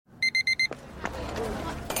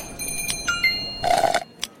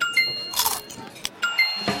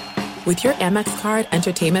With your Amex card,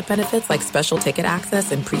 entertainment benefits like special ticket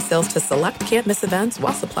access and pre-sales to select can't-miss events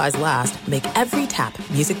while supplies last make every tap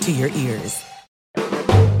music to your ears.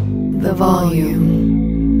 The Volume.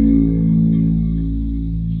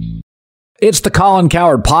 It's the Colin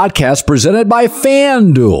Cowherd podcast presented by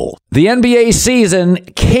FanDuel. The NBA season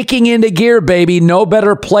kicking into gear, baby. No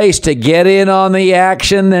better place to get in on the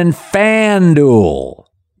action than FanDuel.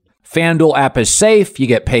 FanDuel app is safe. You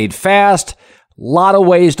get paid fast. A lot of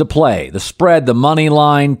ways to play. The spread, the money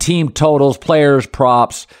line, team totals, players,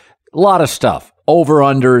 props, a lot of stuff.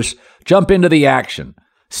 Over-unders. Jump into the action.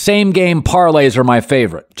 Same game parlays are my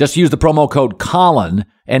favorite. Just use the promo code Colin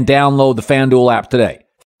and download the FanDuel app today.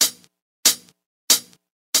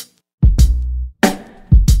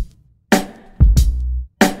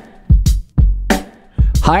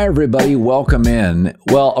 Hi, everybody. Welcome in.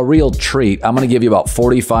 Well, a real treat. I'm going to give you about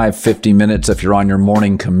 45, 50 minutes if you're on your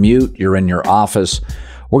morning commute, you're in your office.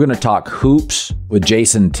 We're going to talk hoops with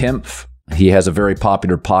Jason Timpf. He has a very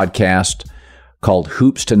popular podcast called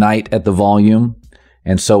Hoops Tonight at the Volume.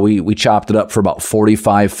 And so we chopped it up for about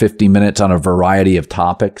 45, 50 minutes on a variety of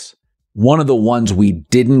topics. One of the ones we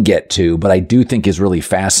didn't get to, but I do think is really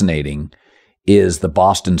fascinating, is the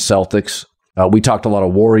Boston Celtics. We talked a lot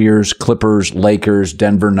of Warriors, Clippers, Lakers,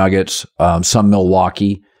 Denver Nuggets, some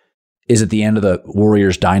Milwaukee. Is it the end of the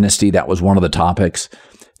Warriors dynasty? That was one of the topics.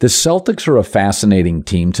 The Celtics are a fascinating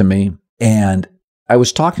team to me. And I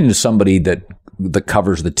was talking to somebody that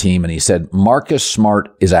covers the team, and he said Marcus Smart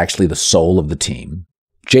is actually the soul of the team.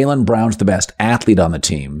 Jaylen Brown's the best athlete on the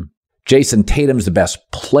team. Jason Tatum's the best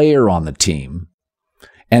player on the team.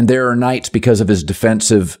 And there are nights, because of his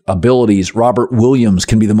defensive abilities, Robert Williams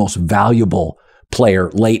can be the most valuable player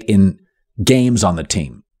late in games on the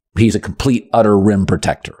team. He's a complete, utter rim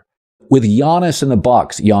protector. With Giannis in the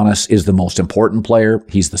Bucks, Giannis is the most important player.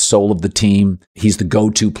 He's the soul of the team. He's the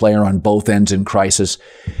go-to player on both ends in crisis.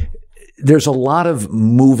 There's a lot of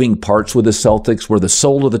moving parts with the Celtics where the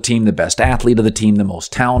soul of the team, the best athlete of the team, the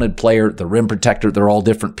most talented player, the rim protector, they're all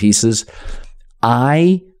different pieces.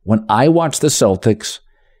 When I watch the Celtics,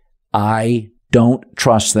 I don't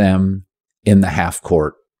trust them in the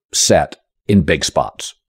half-court set in big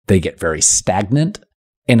spots. They get very stagnant.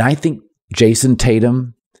 And I think Jason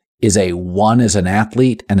Tatum is a 1 as an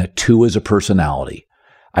athlete and a 2 as a personality.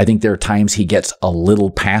 I think there are times he gets a little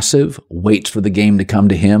passive, waits for the game to come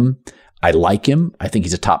to him. I like him. I think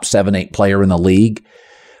he's a top 7, 8 player in the league.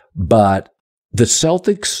 But the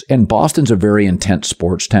Celtics and Boston's a very intense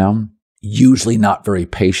sports town, usually not very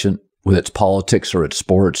patient with its politics or its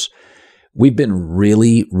sports. We've been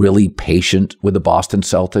really, really patient with the Boston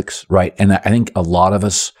Celtics, right? And I think a lot of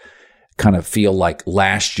us kind of feel like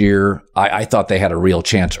last year, I thought they had a real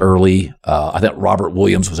chance early. I thought Robert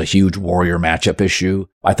Williams was a huge Warrior matchup issue.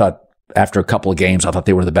 I thought after a couple of games, I thought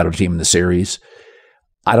they were the better team in the series.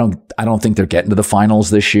 I don't think they're getting to the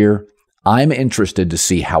finals this year. I'm interested to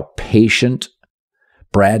see how patient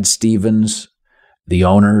Brad Stevens, the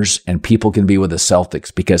owners, and people can be with the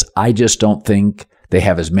Celtics, because I just don't think they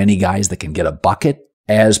have as many guys that can get a bucket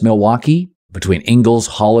as Milwaukee, between Ingles,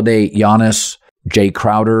 Holiday, Giannis, Jay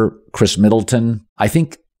Crowder, Chris Middleton. I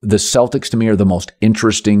think the Celtics, to me, are the most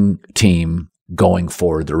interesting team going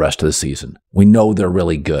forward the rest of the season. We know they're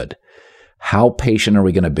really good. How patient are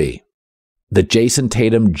we going to be? The Jason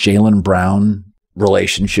Tatum, Jaylen Brown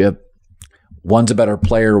relationship, one's a better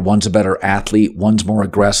player, one's a better athlete, one's more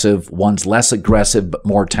aggressive, one's less aggressive but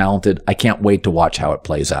more talented. I can't wait to watch how it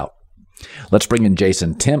plays out. Let's bring in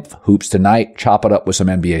Jason Timpf, Hoops Tonight, chop it up with some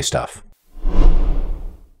NBA stuff.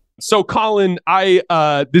 So, Colin, I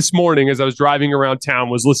this morning, as I was driving around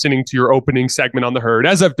town, was listening to your opening segment on The Herd,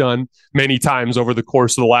 as I've done many times over the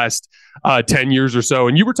course of the last 10 years or so.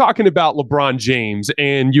 And you were talking about LeBron James,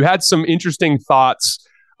 and you had some interesting thoughts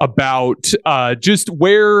about just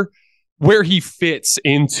where he fits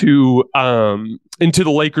into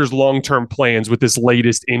the Lakers' long-term plans with this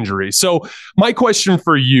latest injury. So my question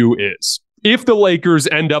for you is, if the Lakers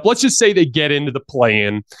end up, let's just say they get into the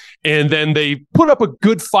play-in and then they put up a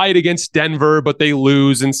good fight against Denver, but they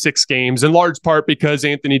lose in 6 games, in large part because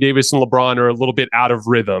Anthony Davis and LeBron are a little bit out of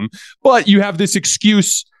rhythm. But you have this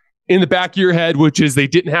excuse in the back of your head, which is they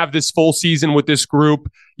didn't have this full season with this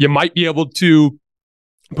group. You might be able to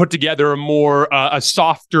put together a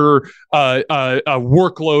softer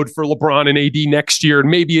workload for LeBron and AD next year, and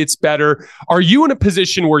maybe it's better. Are you in a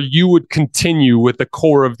position where you would continue with the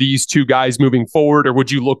core of these two guys moving forward, or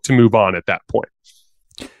would you look to move on at that point?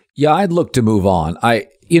 Yeah, I'd look to move on.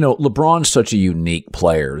 LeBron's such a unique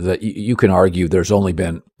player that you can argue there's only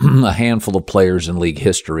been a handful of players in league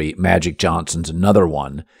history, Magic Johnson's another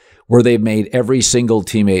one, where they've made every single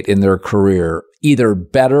teammate in their career either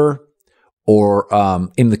better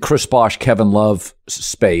or in the Chris Bosh, Kevin Love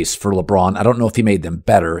space for LeBron, I don't know if he made them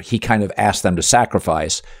better. He kind of asked them to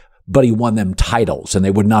sacrifice, but he won them titles, and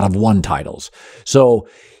they would not have won titles. So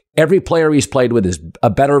every player he's played with is a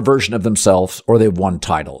better version of themselves, or they've won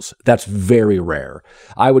titles. That's very rare.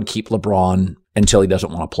 I would keep LeBron until he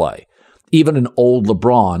doesn't want to play. Even an old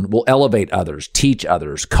LeBron will elevate others, teach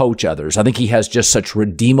others, coach others. I think he has just such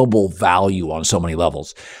redeemable value on so many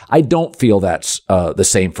levels. I don't feel that's the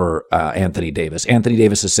same for Anthony Davis. Anthony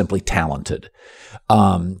Davis is simply talented.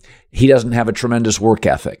 He doesn't have a tremendous work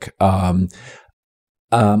ethic. Although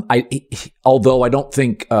I don't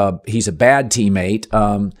think he's a bad teammate,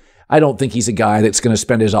 I don't think he's a guy that's going to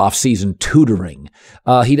spend his offseason tutoring.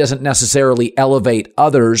 He doesn't necessarily elevate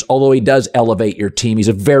others, although he does elevate your team. He's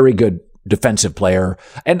a very good defensive player.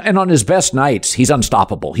 And on his best nights, he's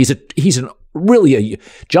unstoppable. John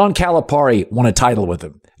Calipari won a title with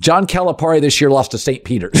him. John Calipari this year lost to St.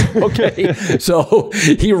 Peter's. Okay. So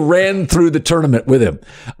he ran through the tournament with him.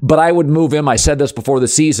 But I would move him. I said this before the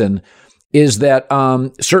season, is that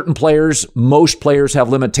certain players, most players have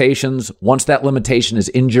limitations. Once that limitation is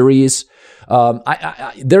injuries,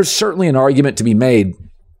 there's certainly an argument to be made.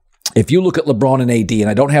 If you look at LeBron and AD, and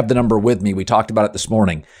I don't have the number with me, we talked about it this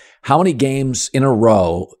morning, how many games in a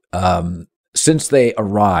row since they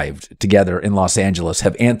arrived together in Los Angeles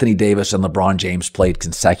have Anthony Davis and LeBron James played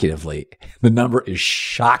consecutively? The number is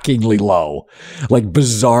shockingly low, like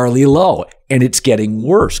bizarrely low, and it's getting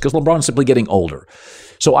worse because LeBron's simply getting older.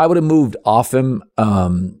 So I would have moved off him.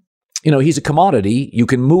 He's a commodity. You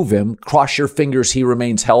can move him. Cross your fingers he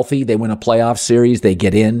remains healthy. They win a playoff series. They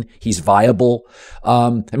get in. He's viable.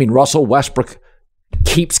 Russell Westbrook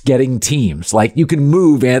keeps getting teams. Like, you can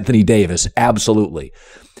move Anthony Davis, absolutely.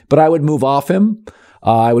 But I would move off him.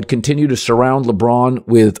 I would continue to surround LeBron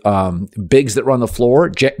with bigs that run the floor.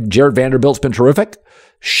 Jared Vanderbilt's been terrific.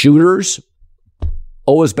 Shooters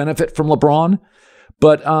always benefit from LeBron.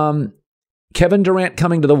 But Kevin Durant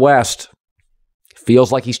coming to the West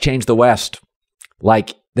feels like he's changed the West.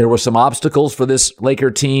 Like, there were some obstacles for this Laker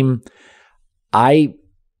team. Right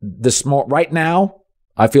now,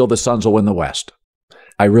 I feel the Suns will win the West.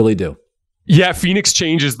 I really do. Yeah, Phoenix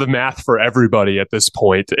changes the math for everybody at this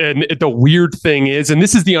point. And the weird thing is, and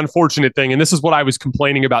this is the unfortunate thing, and this is what I was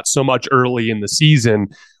complaining about so much early in the season,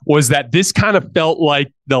 was that this kind of felt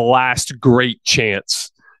like the last great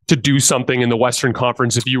chance to do something in the Western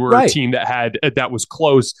Conference if you were a team that was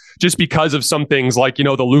close, just because of some things like,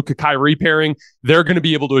 the Luka Kyrie pairing. They're going to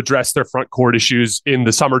be able to address their front court issues in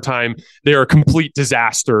the summertime. They're a complete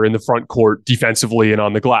disaster in the front court defensively and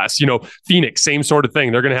on the glass. Phoenix, same sort of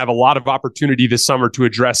thing. They're going to have a lot of opportunity this summer to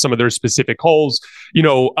address some of their specific holes.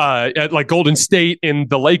 Like Golden State and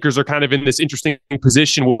the Lakers are kind of in this interesting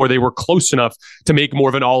position where they were close enough to make more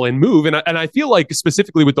of an all-in move. And I feel like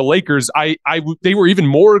specifically with the Lakers, they were even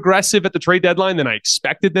more aggressive at the trade deadline than I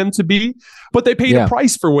expected them to be, but they paid a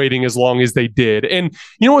price for waiting as long as they did. And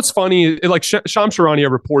what's funny, like Shams Charania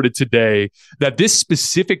reported today that this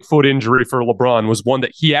specific foot injury for LeBron was one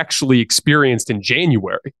that he actually experienced in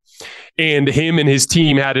January. And him and his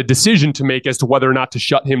team had a decision to make as to whether or not to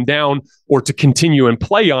shut him down or to continue and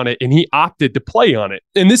play on it. And he opted to play on it.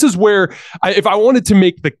 And this is where, if I wanted to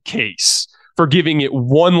make the case for giving it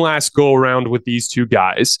one last go around with these two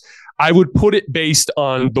guys, I would put it based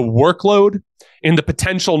on the workload and the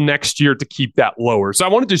potential next year to keep that lower. So I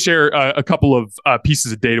wanted to share a couple of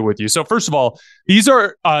pieces of data with you. So first of all, this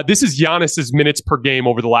is Giannis's minutes per game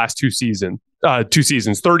over the last two seasons,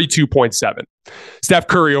 32.7. Steph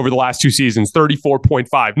Curry over the last two seasons,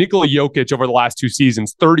 34.5. Nikola Jokic over the last two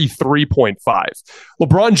seasons, 33.5.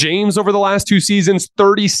 LeBron James over the last two seasons,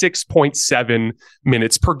 36.7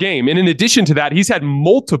 minutes per game. And in addition to that, he's had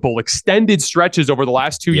multiple extended stretches over the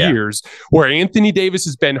last 2 years where Anthony Davis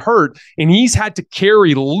has been hurt, and he's had to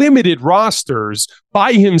carry limited rosters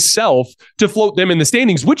by himself to float them in the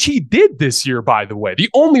standings, which he did this year, by the way. The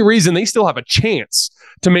only reason they still have a chance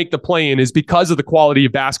to make the play-in is because of the quality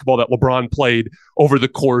of basketball that LeBron played over the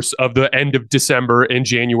course of the end of December and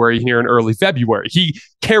January here in early February. He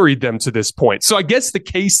carried them to this point. So I guess the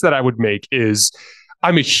case that I would make is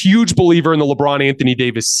I'm a huge believer in the LeBron Anthony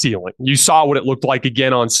Davis ceiling. You saw what it looked like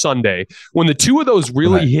again on Sunday. When the two of those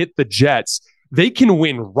really hit the Jets, they can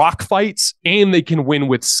win rock fights and they can win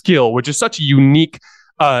with skill, which is such a unique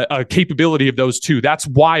capability of those two. That's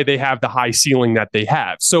why they have the high ceiling that they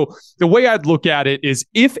have. So the way I'd look at it is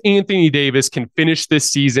if Anthony Davis can finish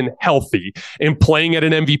this season healthy and playing at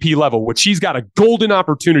an MVP level, which he's got a golden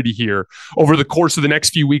opportunity here over the course of the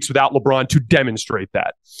next few weeks without LeBron to demonstrate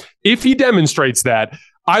that. If he demonstrates that,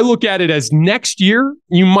 I look at it as next year,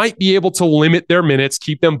 you might be able to limit their minutes,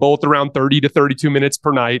 keep them both around 30 to 32 minutes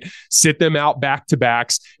per night, sit them out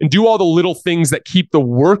back-to-backs, and do all the little things that keep the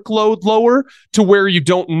workload lower to where you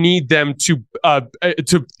don't need them to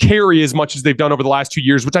carry as much as they've done over the last 2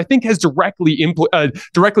 years, which I think has directly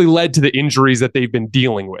led to the injuries that they've been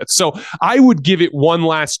dealing with. So I would give it one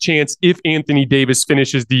last chance if Anthony Davis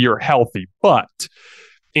finishes the year healthy. But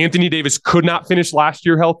Anthony Davis could not finish last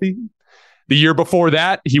year healthy. The year before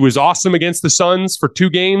that, he was awesome against the Suns for 2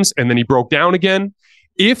 games, and then he broke down again.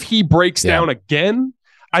 If he breaks down again,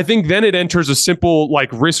 I think then it enters a simple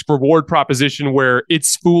risk-reward proposition where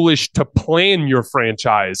it's foolish to plan your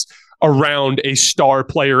franchise around a star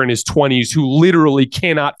player in his 20s who literally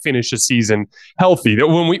cannot finish a season healthy.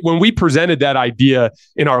 When we presented that idea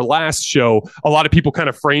in our last show, a lot of people kind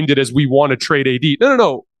of framed it as we want to trade AD.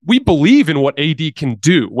 No. We believe in what AD can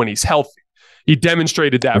do when he's healthy. He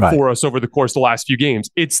demonstrated that for us over the course of the last few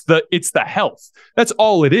games. It's the health. That's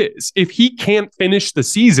all it is. If he can't finish the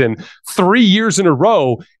season 3 years in a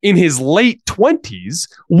row in his late 20s,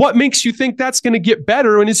 what makes you think that's going to get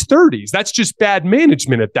better in his 30s? That's just bad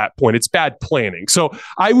management at that point. It's bad planning. So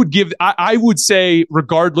I would say,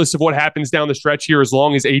 regardless of what happens down the stretch here, as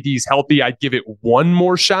long as AD is healthy, I'd give it one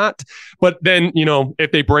more shot. But then,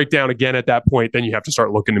 if they break down again at that point, then you have to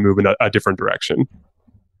start looking to move in a different direction.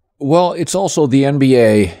 Well, it's also the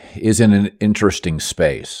NBA is in an interesting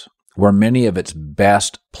space where many of its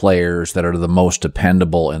best players that are the most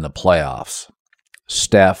dependable in the playoffs,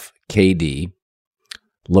 Steph, KD,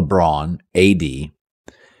 LeBron, AD,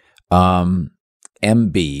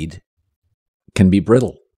 Embiid, can be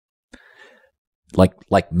brittle.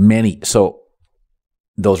 Like many. So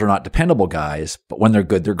those are not dependable guys, but when they're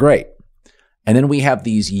good, they're great. And then we have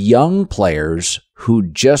these young players who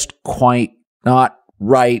just quite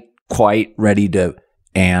ready to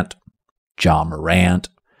John Morant,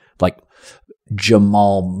 like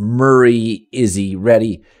Jamal Murray. Is he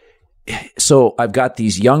ready? So I've got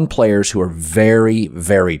these young players who are very,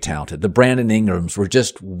 very talented. The Brandon Ingrams, we're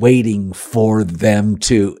just waiting for them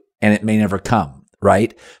to, and it may never come,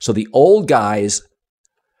 right? So the old guys,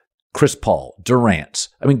 Chris Paul, Durant,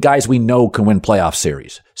 guys we know can win playoff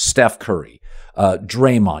series, Steph Curry,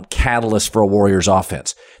 Draymond, catalyst for a Warriors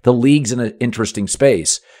offense. The league's in an interesting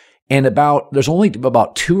space. And there's only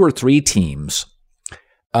about 2 or 3 teams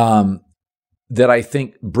that I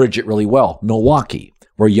think bridge it really well. Milwaukee,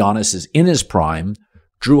 where Giannis is in his prime,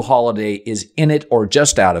 Drew Holiday is in it or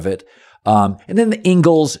just out of it. And then the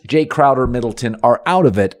Ingles, Jay Crowder, Middleton are out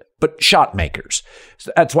of it, but shot makers.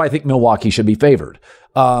 So that's why I think Milwaukee should be favored.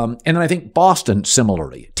 And then I think Boston,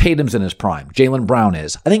 similarly. Tatum's in his prime. Jaylen Brown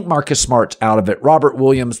is. I think Marcus Smart's out of it. Robert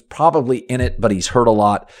Williams probably in it, but he's hurt a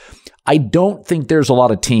lot. I don't think there's a lot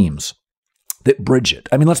of teams that bridge it.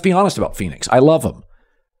 Let's be honest about Phoenix. I love them.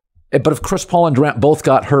 But if Chris Paul and Durant both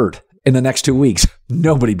got hurt in the next 2 weeks,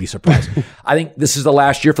 nobody'd be surprised. I think this is the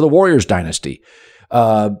last year for the Warriors dynasty.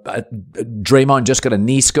 Draymond just got a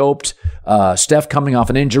knee scoped. Steph coming off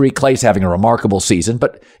an injury. Clay's having a remarkable season.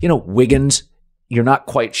 But, Wiggins, you're not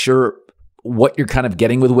quite sure what you're kind of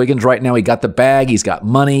getting with Wiggins right now. He got the bag. He's got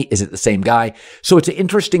money. Is it the same guy? So it's an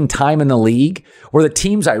interesting time in the league where the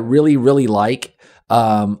teams I really, really like,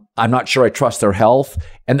 I'm not sure I trust their health.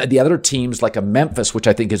 And the other teams like a Memphis, which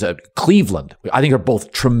I think is a Cleveland, I think are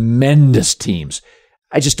both tremendous teams.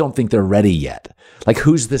 I just don't think they're ready yet.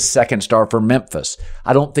 Who's the second star for Memphis?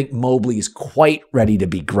 I don't think Mobley is quite ready to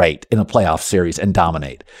be great in a playoff series and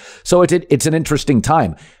dominate. So it's an interesting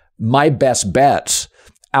time. My best bets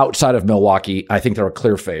outside of Milwaukee, I think they're a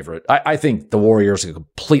clear favorite. I think the Warriors are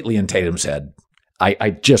completely in Tatum's head.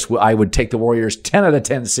 I would take the Warriors 10 out of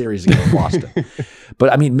 10 series against Boston.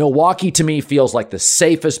 But Milwaukee to me feels like the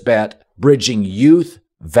safest bet, bridging youth,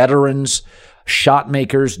 veterans, shot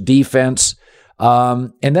makers, defense.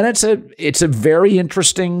 And then it's a very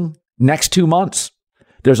interesting next 2 months.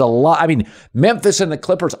 There's a lot. Memphis and the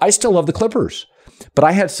Clippers, I still love the Clippers. But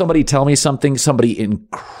I had somebody tell me somebody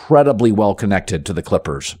incredibly well connected to the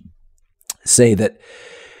Clippers, say that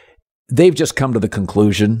they've just come to the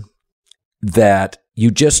conclusion that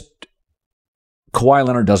Kawhi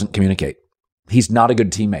Leonard doesn't communicate. He's not a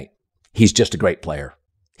good teammate. He's just a great player.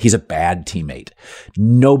 He's a bad teammate.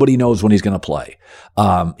 Nobody knows when he's going to play.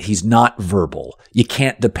 He's not verbal. You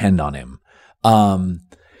can't depend on him.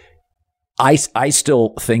 I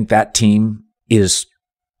still think that team is,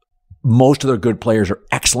 most of their good players are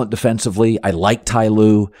excellent defensively. I like Ty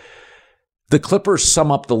Lue. The Clippers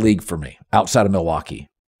sum up the league for me outside of Milwaukee.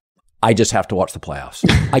 I just have to watch the playoffs.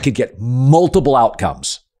 I could get multiple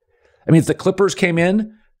outcomes. If the Clippers came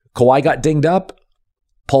in, Kawhi got dinged up,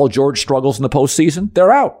 Paul George struggles in the postseason,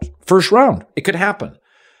 they're out. First round. It could happen.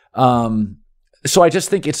 So I just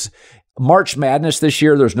think it's March Madness this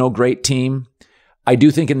year. There's no great team. I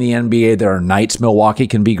do think in the NBA there are nights Milwaukee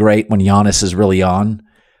can be great when Giannis is really on,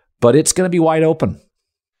 but it's going to be wide open.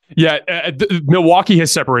 Yeah, Milwaukee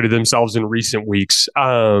has separated themselves in recent weeks.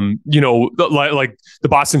 Like the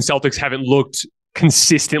Boston Celtics haven't looked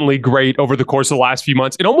consistently great over the course of the last few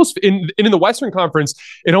months. It almost in the Western Conference,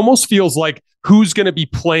 it almost feels like who's going to be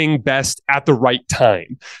playing best at the right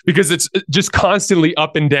time, because it's just constantly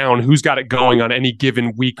up and down who's got it going on any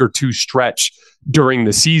given week or two stretch during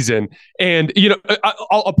the season. And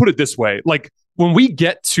I'll put it this way: like when we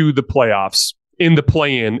get to the playoffs, in the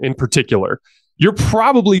play-in in particular, you're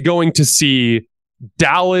probably going to see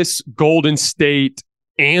Dallas, Golden State,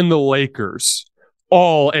 and the Lakers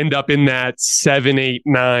all end up in that 7, 8,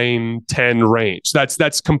 9, 10 range.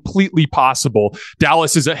 That's completely possible.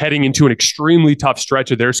 Dallas is heading into an extremely tough stretch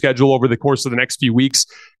of their schedule over the course of the next few weeks,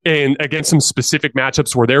 and against some specific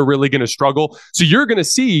matchups where they're really going to struggle. So you're going to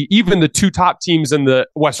see even the two top teams in the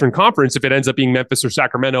Western Conference, if it ends up being Memphis or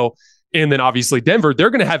Sacramento, and then obviously Denver, they're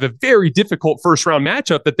going to have a very difficult first round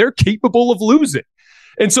matchup that they're capable of losing.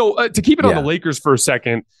 And so to keep it on the Lakers for a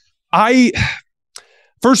second,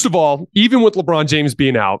 first of all, even with LeBron James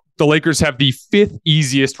being out, the Lakers have the 5th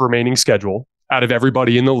easiest remaining schedule out of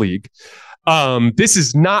everybody in the league. This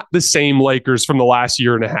is not the same Lakers from the last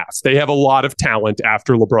year and a half. They have a lot of talent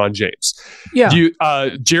after LeBron James. Yeah.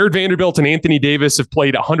 Jared Vanderbilt and Anthony Davis have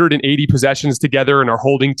played 180 possessions together and are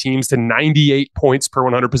holding teams to 98 points per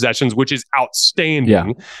 100 possessions, which is outstanding.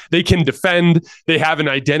 Yeah. They can defend. They have an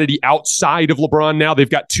identity outside of LeBron now. They've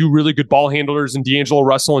got 2 really good ball handlers in D'Angelo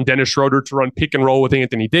Russell and Dennis Schroeder to run pick and roll with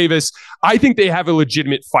Anthony Davis. I think they have a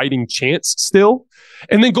legitimate fighting chance still.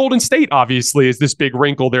 And then Golden State, obviously, is this big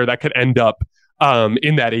wrinkle there that could end up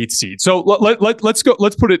in that 8th seed. So let's go.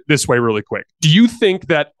 Let's put it this way really quick. Do you think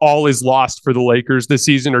that all is lost for the Lakers this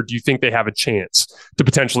season, or do you think they have a chance to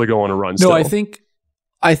potentially go on a run? No, I think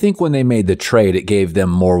when they made the trade, it gave them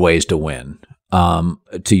more ways to win.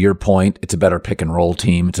 To your point, it's a better pick and roll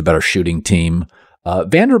team. It's a better shooting team.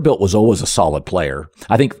 Vanderbilt was always a solid player.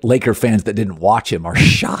 I think Laker fans that didn't watch him are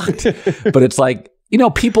shocked, but it's like,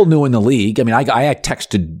 people knew in the league. I mean, I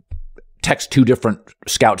text 2 different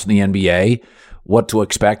scouts in the NBA what to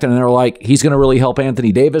expect, and they're like, he's going to really help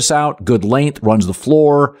Anthony Davis out. Good length, runs the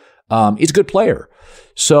floor. He's a good player.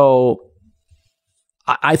 So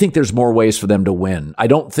I think there's more ways for them to win. I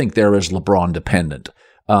don't think they're as LeBron dependent.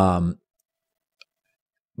 But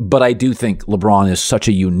I do think LeBron is such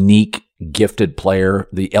a unique, gifted player.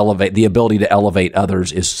 The ability to elevate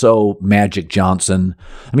others is so Magic Johnson.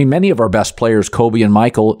 I mean, many of our best players, Kobe and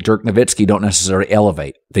Michael, Dirk Nowitzki, don't necessarily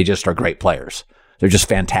elevate. They just are great players. They're just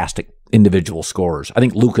fantastic individual scorers. I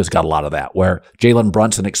think Luka's got a lot of that, where Jalen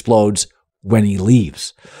Brunson explodes when he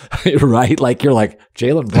leaves, right? Like you're like,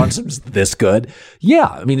 Jalen Brunson's this good. Yeah.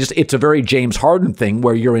 I mean, it's a very James Harden thing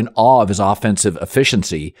where you're in awe of his offensive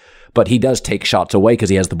efficiency, but he does take shots away because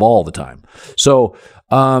he has the ball all the time. So,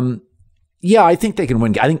 yeah, I think they can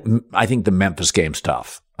win. I think the Memphis game's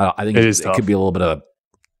tough. I think it could be a little bit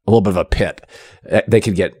of a pit. They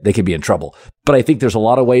could be in trouble. But I think there's a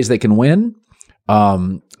lot of ways they can win.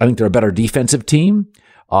 I think they're a better defensive team.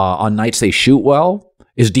 On nights they shoot well.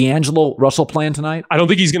 Is D'Angelo Russell playing tonight? I don't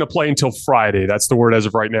think he's going to play until Friday. That's the word as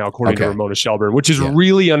of right now, according to Ramona Shelburne, which is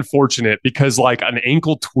really unfortunate because like an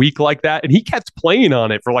ankle tweak like that, and he kept playing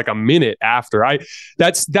on it for like a minute after.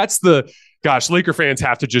 Laker fans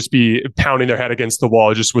have to just be pounding their head against the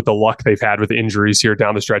wall just with the luck they've had with injuries here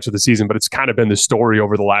down the stretch of the season. But it's kind of been the story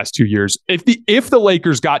over the last 2 years. If the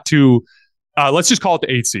Lakers got to, let's just call it the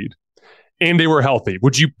 8th seed, and they were healthy,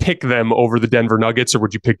 would you pick them over the Denver Nuggets, or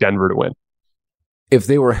would you pick Denver to win? If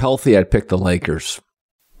they were healthy, I'd pick the Lakers.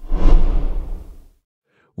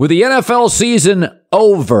 With the NFL season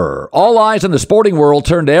over, all eyes in the sporting world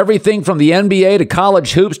turn to everything from the NBA to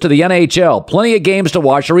college hoops to the NHL. Plenty of games to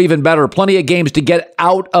watch, or even better, plenty of games to get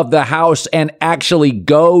out of the house and actually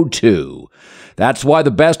go to. That's why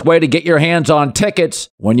the best way to get your hands on tickets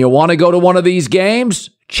when you want to go to one of these games,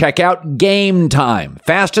 check out Game Time,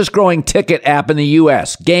 fastest growing ticket app in the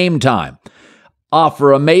U.S., Game Time.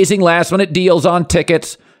 Offer amazing last-minute deals on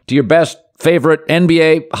tickets to your best favorite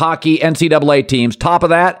NBA, hockey, NCAA teams. Top of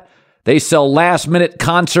that, they sell last-minute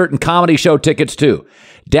concert and comedy show tickets too.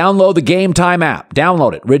 Download the Game Time app.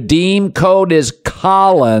 Download it. Redeem code is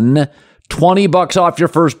Colin. $20 off your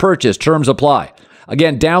first purchase. Terms apply.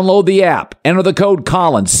 Again, download the app. Enter the code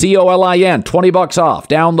Colin, COLIN, $20 off.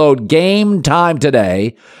 Download Game Time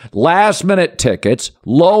today. Last-minute tickets,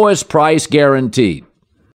 lowest price guaranteed.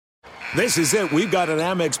 This is it. We've got an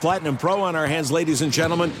Amex Platinum Pro on our hands, ladies and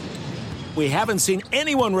gentlemen. We haven't seen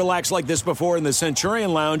anyone relax like this before in the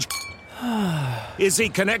Centurion Lounge. Is he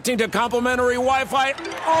connecting to complimentary Wi-Fi?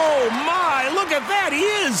 Oh my, look at that, he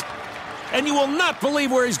is! And you will not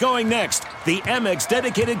believe where he's going next. The Amex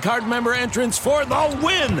dedicated card member entrance for the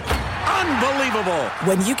win. Unbelievable.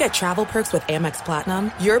 When you get travel perks with Amex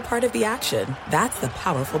Platinum, you're part of the action. That's the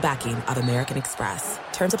powerful backing of American Express.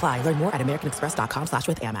 Terms apply. Learn more at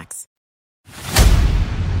americanexpress.com/withAmex.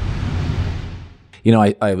 You know,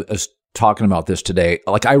 I was talking about this today.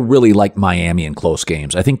 Like, I really like Miami in close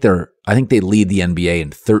games. I think they lead the NBA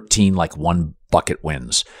in 13 one bucket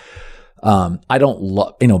wins. I don't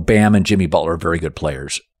love, Bam and Jimmy Butler are very good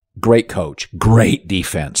players. Great coach, great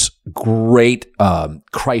defense, great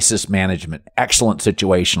crisis management, excellent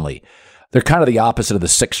situationally. They're kind of the opposite of the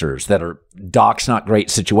Sixers that are, Doc's not great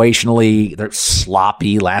situationally. They're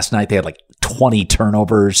sloppy. Last night they had 20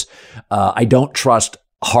 turnovers. I don't trust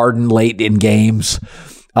Harden late in games,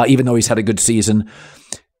 even though he's had a good season.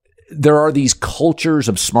 There are these cultures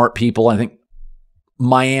of smart people. I think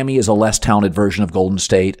Miami is a less talented version of Golden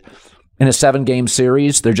State. In a 7-game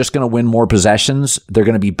series, they're just going to win more possessions. They're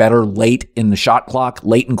going to be better late in the shot clock,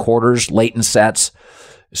 late in quarters, late in sets.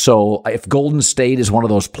 So if Golden State is one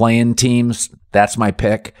of those play-in teams, that's my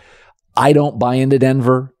pick. I don't buy into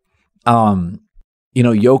Denver.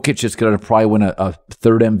 Jokic is going to probably win a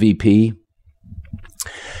third MVP.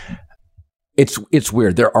 It's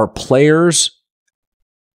weird. There are players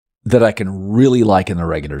that I can really like in the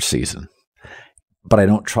regular season, but I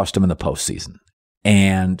don't trust them in the postseason.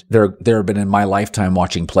 And there have been in my lifetime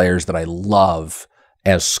watching players that I love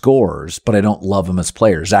as scorers, but I don't love them as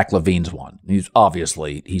players. Zach LaVine's one. He's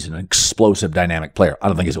an explosive, dynamic player. I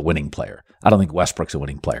don't think he's a winning player. I don't think Westbrook's a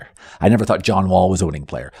winning player. I never thought John Wall was a winning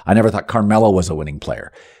player. I never thought Carmelo was a winning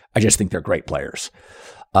player. I just think they're great players.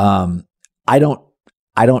 I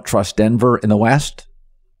don't trust Denver in the West,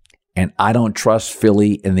 and I don't trust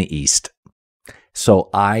Philly in the East.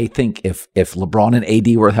 So I think if LeBron and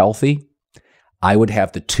AD were healthy, I would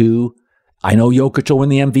have the two. I know Jokic will win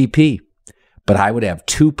the MVP, but I would have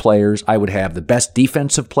two players. I would have the best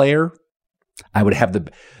defensive player. I would have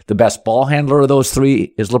the best ball handler of those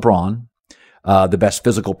three is LeBron. The best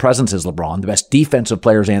physical presence is LeBron. The best defensive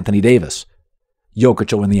player is Anthony Davis.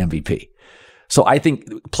 Jokic will win the MVP. So I think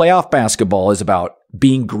playoff basketball is about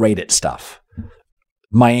being great at stuff.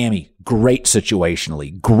 Miami, great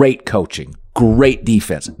situationally, great coaching, great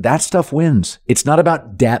defense. That stuff wins. It's not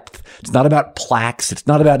about depth. It's not about plaques. It's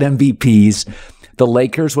not about MVPs. The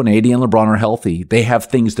Lakers, when AD and LeBron are healthy, they have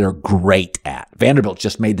things they're great at. Vanderbilt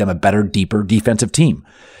just made them a better, deeper defensive team.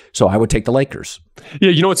 So I would take the Lakers. Yeah,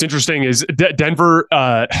 you know what's interesting is Denver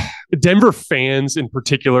fans in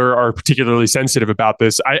particular are particularly sensitive about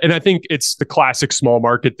this. I think it's the classic small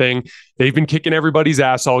market thing. They've been kicking everybody's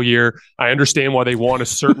ass all year. I understand why they want a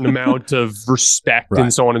certain amount of respect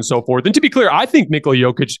and so on and so forth. And to be clear, I think Nikola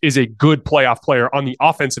Jokic is a good playoff player on the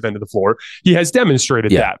offensive end of the floor. He has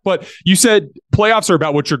demonstrated that. But you said playoffs are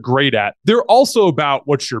about what you're great at. They're also about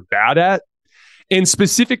what you're bad at. And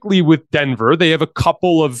specifically with Denver, they have a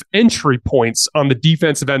couple of entry points on the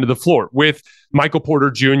defensive end of the floor. With Michael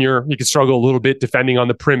Porter Jr., he can struggle a little bit defending on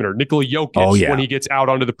the perimeter. Nikola Jokic, when he gets out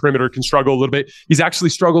onto the perimeter, can struggle a little bit. He's actually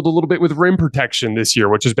struggled a little bit with rim protection this year,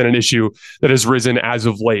 which has been an issue that has risen as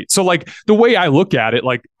of late. So the way I look at it,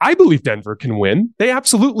 I believe Denver can win. They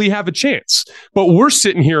absolutely have a chance. But we're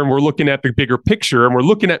sitting here and we're looking at the bigger picture, and we're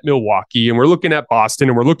looking at Milwaukee, and we're looking at Boston,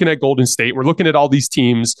 and we're looking at Golden State, and we're looking at all these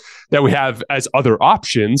teams that we have as other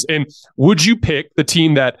options. And would you pick the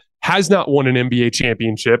team that has not won an NBA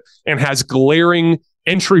championship and has glaring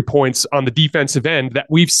entry points on the defensive end that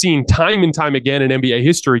we've seen time and time again in NBA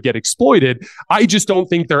history get exploited? I just don't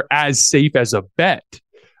think they're as safe as a bet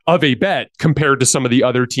compared to some of the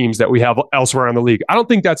other teams that we have elsewhere in the league. I don't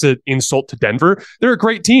think that's an insult to Denver. They're a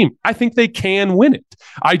great team. I think they can win it.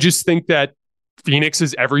 I just think that Phoenix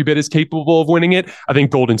is every bit as capable of winning it. I think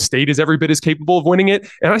Golden State is every bit as capable of winning it.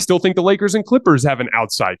 And I still think the Lakers and Clippers have an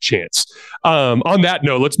outside chance. On that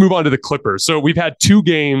note, let's move on to the Clippers. So we've had 2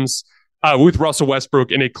 games with Russell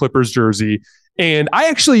Westbrook in a Clippers jersey. And I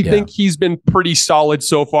actually think he's been pretty solid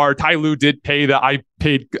so far. Ty Lue did pay the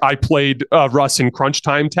I played Russ in crunch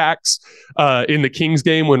time tax in the Kings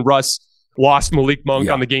game when Russ lost Malik Monk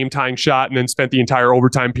on the game tying shot and then spent the entire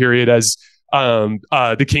overtime period as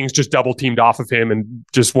the Kings just double teamed off of him and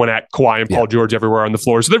just went at Kawhi and Paul George everywhere on the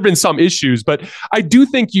floor. So there have been some issues, but I do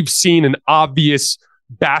think you've seen an obvious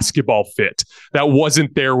basketball fit that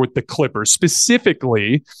wasn't there with the Clippers.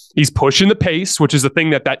 Specifically, he's pushing the pace, which is the thing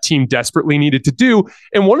that team desperately needed to do.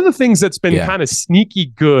 And one of the things that's been kind of sneaky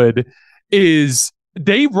good is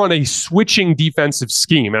they run a switching defensive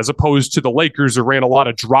scheme as opposed to the Lakers who ran a lot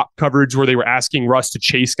of drop coverage where they were asking Russ to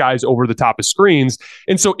chase guys over the top of screens.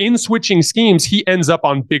 And so in switching schemes, he ends up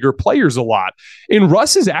on bigger players a lot. And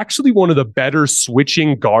Russ is actually one of the better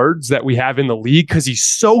switching guards that we have in the league because he's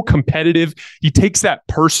so competitive. He takes that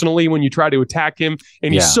personally when you try to attack him,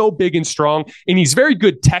 and he's so big and strong. And he's very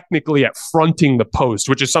good technically at fronting the post,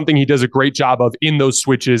 which is something he does a great job of in those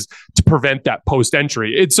switches to prevent that post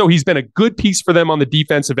entry. And so he's been a good piece for them on the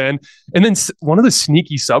defensive end. And then one of the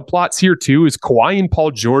sneaky subplots here too is Kawhi and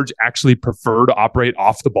Paul George actually prefer to operate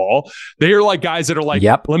off the ball. They are like guys that are like,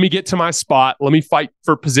 let me get to my spot, let me fight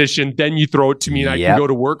for position, then you throw it to me and I can go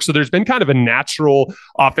to work. So there's been kind of a natural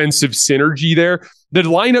offensive synergy there. The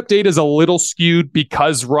lineup data is a little skewed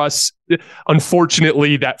because Russ,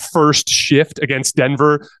 unfortunately, that first shift against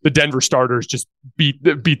Denver, the Denver starters just beat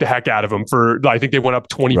the heck out of them for, I think they went up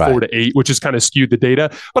 24-8, which has kind of skewed the data.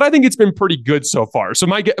 But I think it's been pretty good so far. So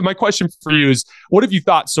my question for you is, what have you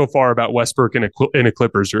thought so far about Westbrook in a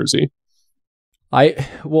Clippers jersey? I'm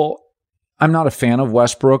not a fan of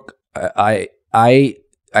Westbrook.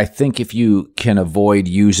 I think if you can avoid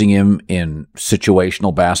using him in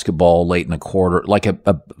situational basketball late in the quarter, like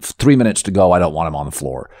a 3 minutes to go, I don't want him on the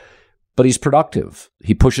floor. But he's productive.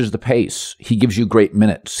 He pushes the pace. He gives you great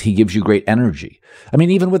minutes. He gives you great energy. I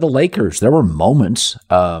mean, even with the Lakers, there were moments.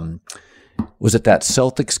 Was it that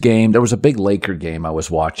Celtics game? There was a big Laker game I was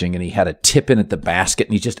watching, and he had a tip in at the basket,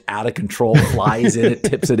 and he's just out of control, flies in it,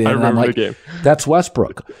 tips it in. And I'm like, that's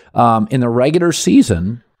Westbrook. In the regular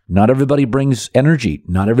season, not everybody brings energy.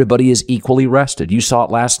 Not everybody is equally rested. You saw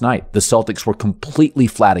it last night. The Celtics were completely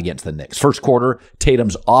flat against the Knicks. First quarter,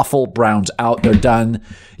 Tatum's awful. Brown's out. They're done.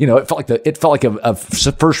 You know, it felt like a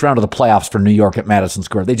first round of the playoffs for New York at Madison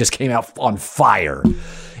Square. They just came out on fire.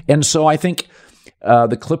 And so I think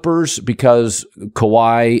the Clippers, because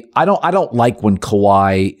Kawhi, I don't like when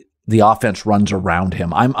Kawhi, the offense runs around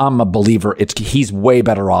him. I'm a believer. He's way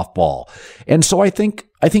better off ball. And so I think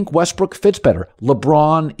Westbrook fits better.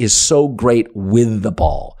 LeBron is so great with the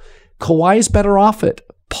ball. Kawhi's better off it.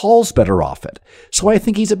 Paul's better off it. So I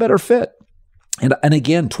think he's a better fit. And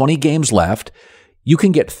again, 20 games left. You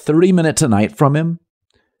can get 30 minutes a night from him.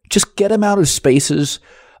 Just get him out of spaces.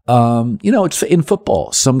 It's in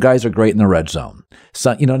football. Some guys are great in the red zone.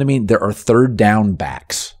 So, you know what I mean? There are third down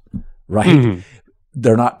backs, right? Mm-hmm.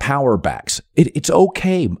 They're not power backs. It's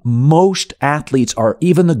okay. Most athletes are,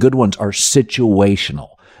 even the good ones, are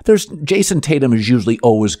situational. Jason Tatum is usually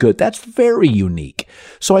always good. That's very unique.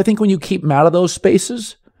 So I think when you keep him out of those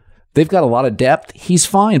spaces, they've got a lot of depth. He's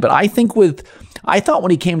fine. But I thought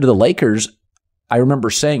when he came to the Lakers, I remember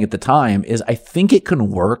saying at the time I think it can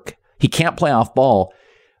work. He can't play off ball.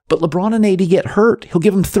 But LeBron and AD get hurt. He'll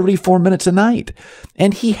give him 34 minutes a night.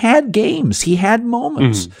 And he had games. He had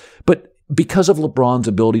moments. Mm-hmm. But because of LeBron's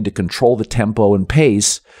ability to control the tempo and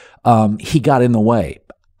pace, he got in the way.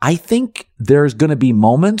 I think there's going to be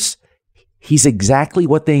moments. He's exactly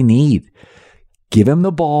what they need. Give him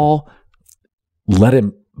the ball. Let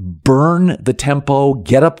him burn the tempo.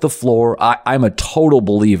 Get up the floor. I'm a total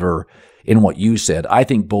believer in what you said. I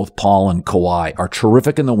think both Paul and Kawhi are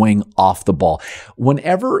terrific in the wing off the ball.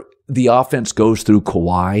 Whenever the offense goes through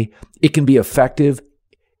Kawhi, it can be effective.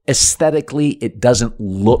 Aesthetically, it doesn't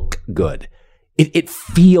look good. It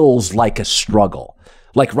feels like a struggle.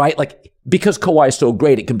 Because Kawhi is so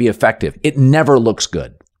great, it can be effective. It never looks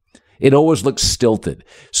good. It always looks stilted.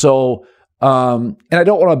 So, and I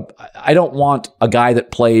don't want a guy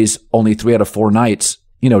that plays only 3 out of 4 nights,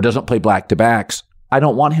 doesn't play back-to-backs. I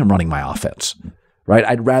don't want him running my offense, right?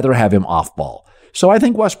 I'd rather have him off ball. So I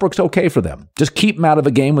think Westbrook's okay for them. Just keep him out of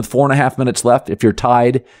a game with 4.5 minutes left if you're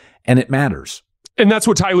tied and it matters. And that's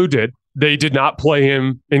what Ty Lue did. They did not play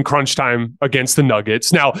him in crunch time against the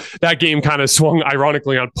Nuggets. Now, that game kind of swung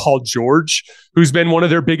ironically on Paul George, who's been one of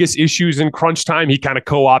their biggest issues in crunch time. He kind of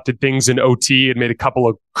co-opted things in OT and made a couple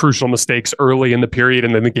of crucial mistakes early in the period,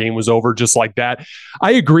 and then the game was over just like that.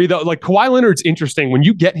 I agree, though. Like, Kawhi Leonard's interesting. When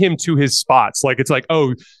you get him to his spots, it's like,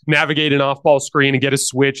 navigate an off-ball screen and get a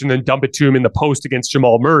switch and then dump it to him in the post against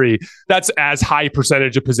Jamal Murray. That's as high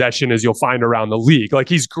percentage of possession as you'll find around the league. Like,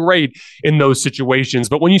 he's great in those situations.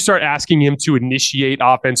 But when you start asking him to initiate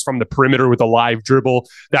offense from the perimeter with a live dribble,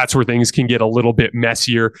 that's where things can get a little bit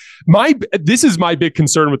messier. This is my big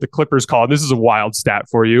concern with the Clippers, Colin. This is a wild stat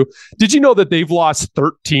for you. Did you know that they've lost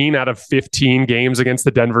 13 out of 15 games against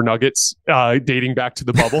the Denver Nuggets dating back to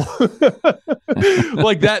the bubble?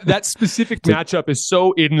 Like that specific matchup is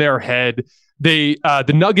so in their head the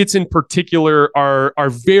Nuggets in particular are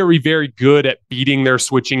very, very good at beating their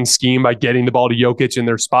switching scheme by getting the ball to Jokic in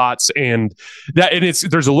their spots, and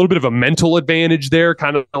there's a little bit of a mental advantage there,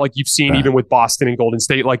 kind of like you've seen even with Boston and Golden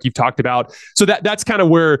State, like you've talked about. So that's kind of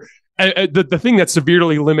where. The thing that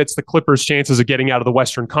severely limits the Clippers' chances of getting out of the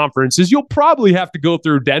Western Conference is you'll probably have to go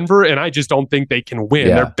through Denver, and I just don't think they can win.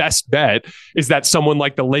 Yeah. Their best bet is that someone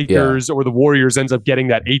like the Lakers or the Warriors ends up getting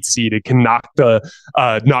that 8th seed. It can knock the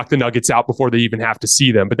Nuggets out before they even have to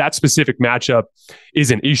see them. But that specific matchup is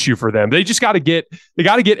an issue for them. They just got to get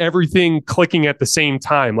everything clicking at the same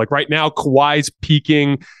time. Like right now, Kawhi's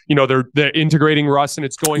peaking. They're integrating Russ, and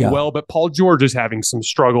it's going well. But Paul George is having some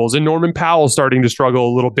struggles, and Norman Powell's starting to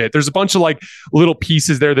struggle a little bit. There's a bunch of like little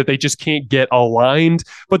pieces there that they just can't get aligned,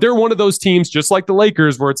 but they're one of those teams just like the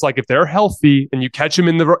Lakers where it's like if they're healthy and you catch them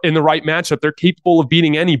in the right matchup, they're capable of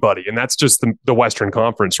beating anybody, and that's just the Western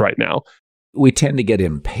Conference right now. We tend to get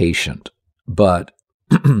impatient, but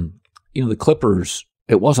the Clippers,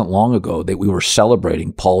 it wasn't long ago that we were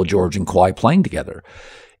celebrating Paul George and Kawhi playing together,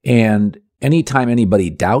 and anytime anybody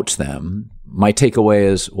doubts them, my takeaway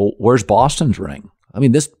is, well, where's Boston's ring? I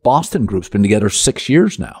mean, this Boston group's been together 6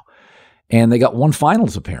 years now. And they got one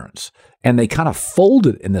finals appearance, and they kind of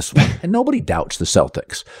folded in this one, and nobody doubts the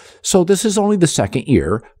Celtics. So this is only the second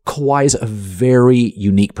year. Kawhi's a very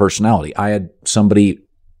unique personality. I had somebody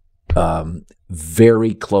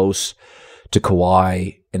very close to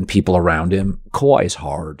Kawhi and people around him. Kawhi's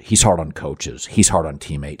hard. He's hard on coaches. He's hard on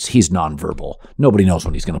teammates. He's nonverbal. Nobody knows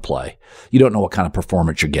when he's going to play. You don't know what kind of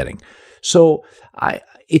performance you're getting. So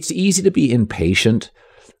it's easy to be impatient,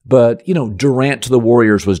 but Durant to the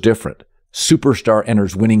Warriors was different. Superstar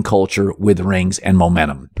enters winning culture with rings and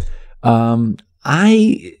momentum.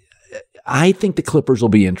 I think the Clippers will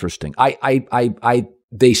be interesting.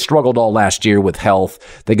 They struggled all last year with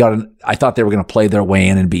health. I thought they were going to play their way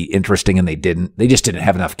in and be interesting, and they didn't. They just didn't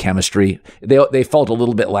have enough chemistry. They felt a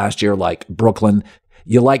little bit last year like Brooklyn.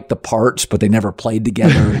 You like the parts, but they never played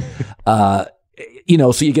together.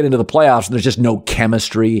 So you get into the playoffs and there's just no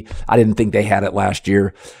chemistry. I didn't think they had it last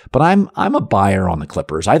year, but I'm a buyer on the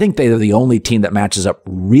Clippers. I think they're the only team that matches up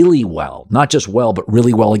really well, not just well, but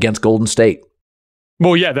really well against Golden State.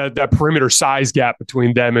 Well, yeah, that perimeter size gap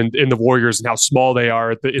between them and the Warriors and how small they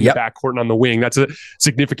are in the backcourt and on the wing, that's a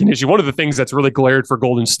significant issue. One of the things that's really glared for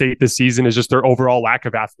Golden State this season is just their overall lack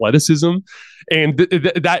of athleticism. And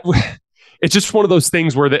that it's just one of those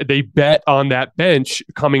things where they bet on that bench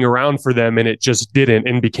coming around for them, and it just didn't,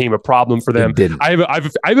 and became a problem for them. I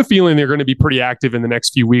have a feeling they're going to be pretty active in the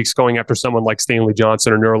next few weeks, going after someone like Stanley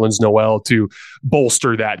Johnson or Nerlens Noel to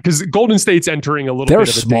bolster that, because Golden State's entering a little bit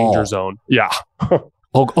of a danger zone. Yeah.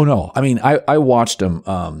 Oh no! I mean, I watched them.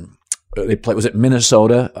 They played. Was it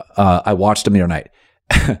Minnesota? I watched them the other night.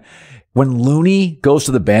 When Looney goes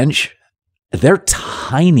to the bench, they're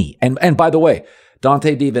tiny. And by the way,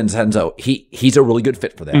 Dante DiVincenzo, he's a really good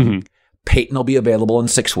fit for them. Mm-hmm. Peyton will be available in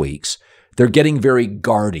 6 weeks. They're getting very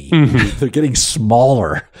guardy. Mm-hmm. They're getting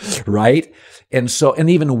smaller, right? And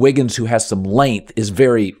even Wiggins, who has some length, is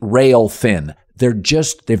very rail thin.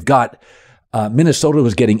 They've got, Minnesota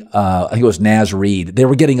was getting, I think it was Naz Reid. They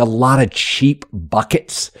were getting a lot of cheap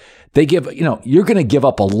buckets. They give, you're going to give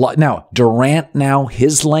up a lot. Now, Durant,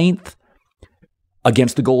 his length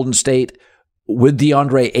against the Golden State with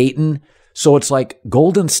DeAndre Ayton. So it's like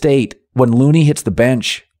Golden State, when Looney hits the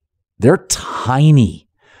bench, they're tiny.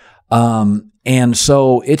 And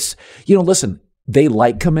so it's, listen, they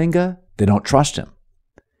like Kuminga. They don't trust him.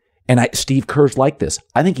 And Steve Kerr's like this.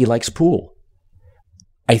 I think he likes Poole.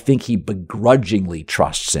 I think he begrudgingly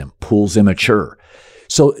trusts him. Poole's immature.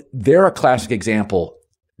 So they're a classic example.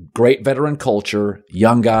 Great veteran culture,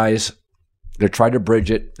 young guys. They're trying to bridge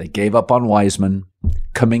it. They gave up on Wiseman.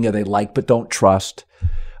 Kuminga they like but don't trust.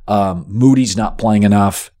 Moody's not playing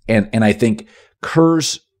enough. And I think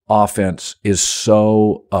Kerr's offense is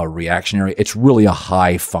so reactionary. It's really a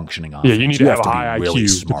high-functioning offense. Yeah, you need to have a high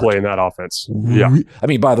IQ to play in that offense. Yeah. I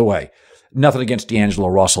mean, by the way, nothing against D'Angelo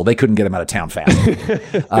Russell. They couldn't get him out of town fast.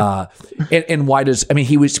 And why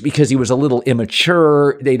because he was a little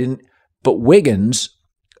immature. They didn't. But Wiggins,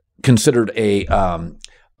 considered a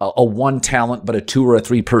one talent, but a 2 or a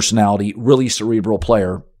 3 personality, really cerebral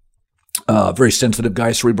player, very sensitive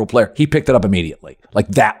guy, cerebral player. He picked it up immediately. Like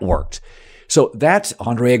that worked. So that's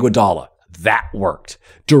Andre Iguodala. That worked.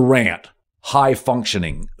 Durant, high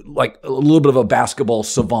functioning, like a little bit of a basketball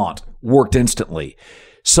savant, worked instantly.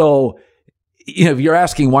 So, if you're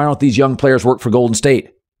asking why don't these young players work for Golden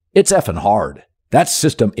State, it's effing hard. That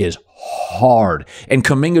system is hard. And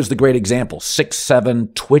Kuminga's the great example.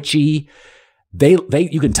 6'7", twitchy.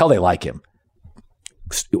 You can tell they like him.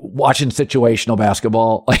 watching situational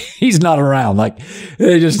basketball. Like, he's not around. Like,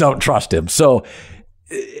 they just don't trust him. So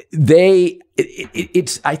I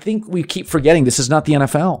think we keep forgetting this is not the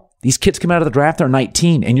NFL. These kids come out of the draft, they're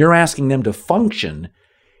 19, and you're asking them to function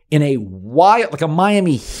in a wild, like a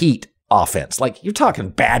Miami Heat offense. Like, you're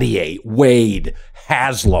talking Battier, Wade,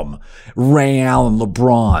 Haslam, Ray Allen,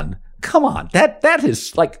 LeBron. Come on. That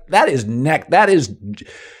is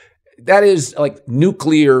like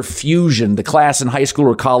nuclear fusion, the class in high school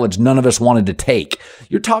or college none of us wanted to take.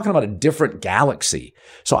 You're talking about a different galaxy.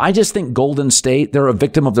 So I just think Golden State, they're a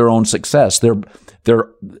victim of their own success.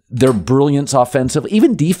 Their brilliance offensively,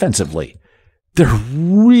 even defensively, they're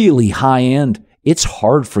really high end. It's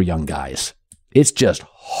hard for young guys. It's just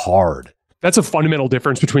hard. That's a fundamental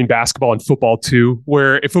difference between basketball and football too,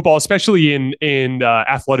 where in football, especially in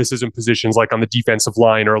athleticism positions like on the defensive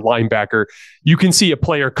line or a linebacker, you can see a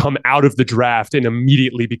player come out of the draft and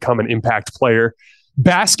immediately become an impact player.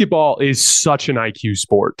 Basketball is such an IQ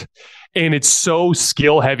sport. And it's so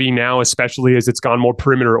skill heavy now, especially as it's gone more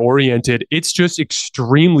perimeter oriented. It's just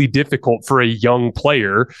extremely difficult for a young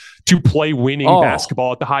player to play winning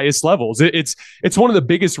basketball at the highest levels. It's one of the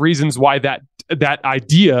biggest reasons why that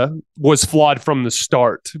idea was flawed from the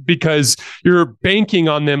start, because you're banking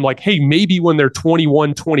on them like, hey, maybe when they're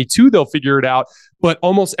 21, 22, they'll figure it out. But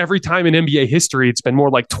almost every time in NBA history, it's been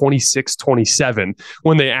more like 26, 27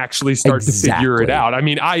 when they actually start to figure it out. I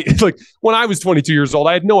mean, when I was 22 years old,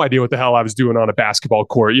 I had no idea what the hell I was doing on a basketball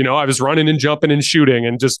court. You know, I was running and jumping and shooting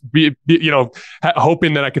and just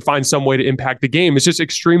hoping that I could find some way to impact the game. It's just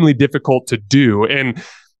extremely difficult to do. And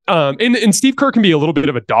Steve Kerr can be a little bit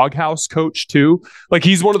of a doghouse coach too. Like,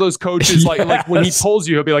 he's one of those coaches, like when he pulls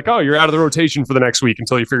you, he'll be like, oh, you're out of the rotation for the next week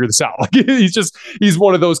until you figure this out. Like, he's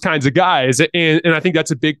one of those kinds of guys. And I think that's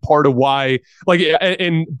a big part of why,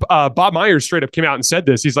 Bob Myers straight up came out and said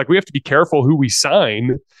this. He's like, we have to be careful who we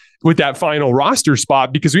sign with that final roster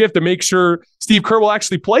spot, because we have to make sure Steve Kerr will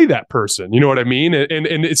actually play that person. You know what I mean?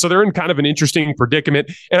 And so they're in kind of an interesting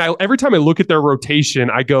predicament. And every time I look at their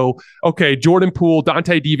rotation, I go, okay, Jordan Poole,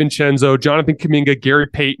 Dante DiVincenzo, Jonathan Kuminga, Gary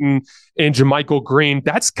Payton, and JaMychal Green.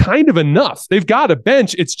 That's kind of enough. They've got a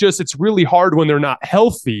bench. It's really hard when they're not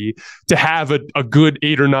healthy to have a good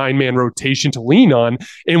 8 or 9 man rotation to lean on.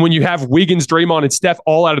 And when you have Wiggins, Draymond, and Steph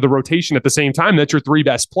all out of the rotation at the same time, that's your 3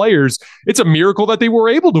 best players. It's a miracle that they were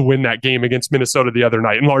able to win that game against Minnesota the other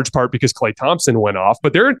night, in large part because Klay Thompson went off.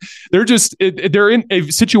 But they're in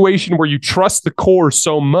a situation where you trust the core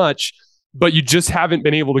so much, but you just haven't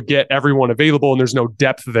been able to get everyone available, and there's no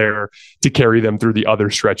depth there to carry them through the other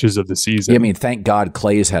stretches of the season. Yeah, I mean, thank God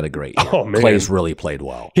Klay's had a great year. Oh, man. Klay's really played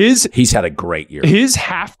well. He's had a great year. His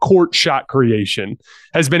half-court shot creation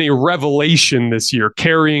has been a revelation this year,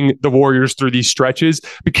 carrying the Warriors through these stretches,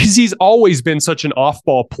 because he's always been such an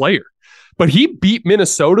off-ball player. But he beat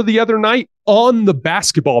Minnesota the other night on the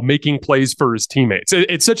basketball, making plays for his teammates.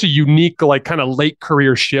 It's such a unique, like, kind of late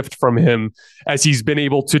career shift from him, as he's been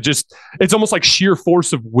able to it's almost like sheer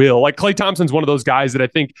force of will. Like, Klay Thompson's one of those guys that I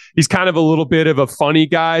think he's kind of a little bit of a funny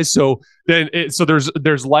guy. So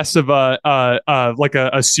there's less of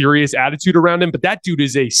a serious attitude around him, but that dude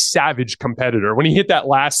is a savage competitor. When he hit that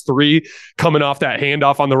last 3 coming off that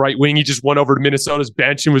handoff on the right wing, he just went over to Minnesota's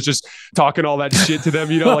bench and was just talking all that shit to them.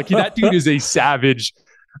 That dude is a savage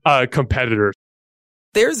competitor.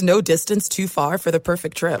 There's no distance too far for the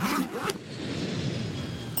perfect trip.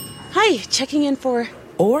 Hi, checking in for...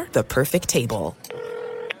 Or the perfect table.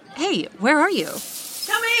 Hey, where are you?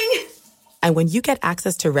 Coming! And when you get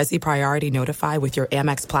access to Resi Priority Notify with your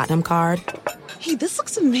Amex Platinum card... Hey, this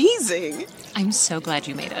looks amazing. I'm so glad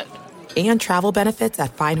you made it. And travel benefits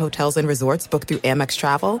at fine hotels and resorts booked through Amex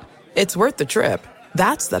Travel, it's worth the trip.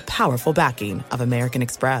 That's the powerful backing of American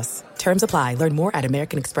Express. Terms apply. Learn more at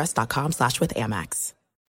americanexpress.com/withAmex.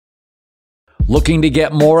 Looking to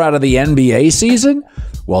get more out of the NBA season?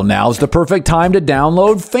 Well, now's the perfect time to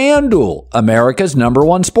download FanDuel, America's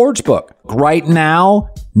 #1 sportsbook. Right now,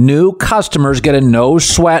 new customers get a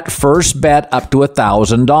no-sweat first bet up to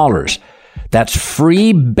 $1,000. That's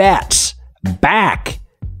free bets back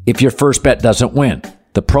if your first bet doesn't win.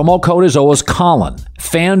 The promo code is always Colin.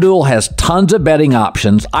 FanDuel has tons of betting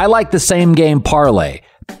options. I like the same game parlay.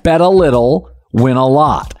 Bet a little, win a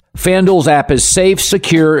lot. FanDuel's app is safe,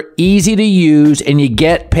 secure, easy to use, and you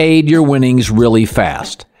get paid your winnings really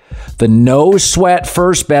fast. The no sweat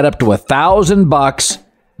first bet up to $1,000.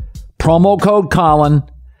 Promo code Colin.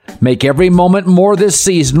 Make every moment more this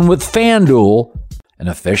season with FanDuel, an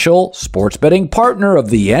official sports betting partner of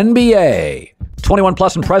the NBA. 21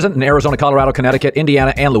 plus and present in Arizona, Colorado, Connecticut,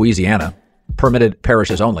 Indiana, and Louisiana. permitted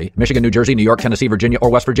parishes only. Michigan, New Jersey, New York, Tennessee, Virginia, or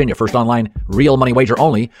West Virginia. First online real money wager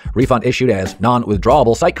only. Refund issued as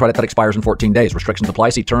non-withdrawable site credit that expires in 14 days. Restrictions apply.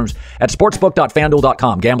 See terms at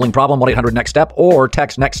sportsbook.fanduel.com. Gambling problem? 1-800-NEXT-STEP or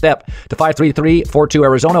text NEXT STEP to 53342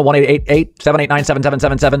 Arizona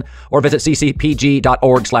 1-888-789-7777 or visit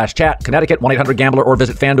ccpg.org/chat. Connecticut 1-800-GAMBLER or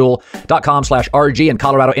visit fanduel.com/RG. In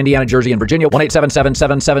Colorado, Indiana, Jersey, and Virginia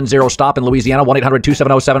 1-877-770-STOP. In Louisiana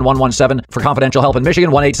 1-800-270-7117 for confidential help. In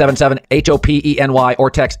Michigan 1-877-HOPENY or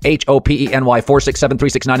text HOPENY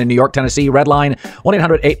 467-369. In New York, Tennessee, red line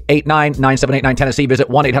 1-800-889-9789. Tennessee, visit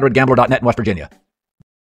 1-800-GAMBLER.net in West Virginia.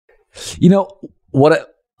 You know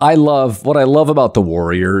what I love about the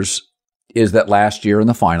Warriors is that last year in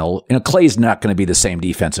the final, Klay's not going to be the same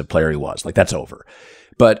defensive player he was. Like, that's over.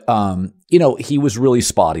 But he was really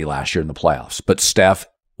spotty last year in the playoffs. But Steph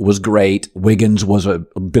was great. Wiggins was a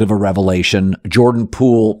bit of a revelation. Jordan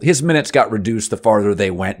Poole, his minutes got reduced the farther they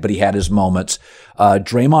went, but he had his moments.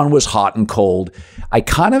 Draymond was hot and cold. I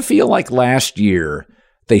kind of feel like last year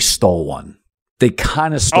they stole one. They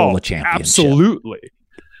kind of stole a championship. Absolutely.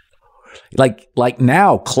 Like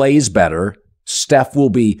now, Klay's better. Steph will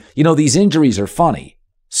be, these injuries are funny.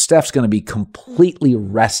 Steph's going to be completely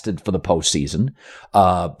rested for the postseason.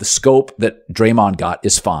 The scope that Draymond got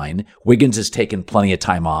is fine. Wiggins has taken plenty of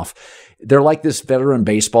time off. They're like this veteran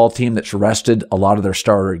baseball team that's rested a lot of their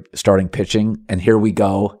starting pitching. And here we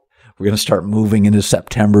go. We're going to start moving into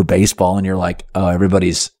September baseball. And you're like, oh,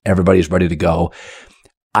 everybody's ready to go.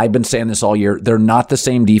 I've been saying this all year. They're not the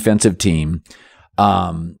same defensive team.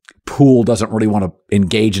 Poole doesn't really want to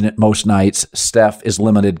engage in it most nights. Steph is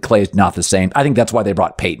limited. Klay's not the same. I think that's why they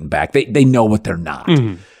brought Peyton back. They know what they're not.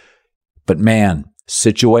 Mm-hmm. But man,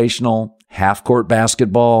 situational, half-court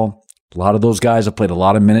basketball, a lot of those guys have played a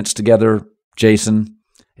lot of minutes together, Jason.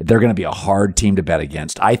 They're going to be a hard team to bet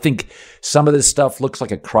against. I think some of this stuff looks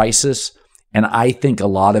like a crisis, and I think a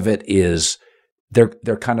lot of it is they're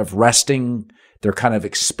kind of resting, they're kind of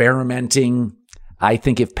experimenting. I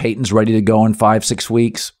think if Peyton's ready to go in 5-6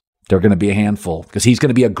 weeks, they're going to be a handful because he's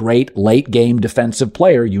going to be a great late game defensive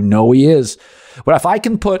player. He is. But if I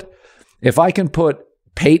can put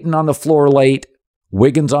Peyton on the floor late,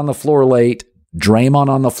 Wiggins on the floor late, Draymond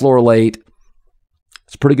on the floor late,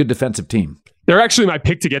 it's a pretty good defensive team. They're actually my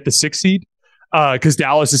pick to get the 6th seed because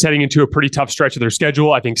Dallas is heading into a pretty tough stretch of their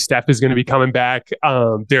schedule. I think Steph is going to be coming back.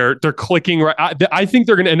 They're clicking. I think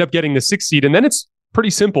they're going to end up getting the 6th seed, and then it's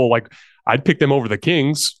pretty simple. Like, I'd pick them over the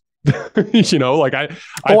Kings. I think they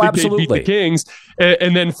beat the Kings.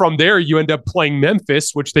 And then from there, you end up playing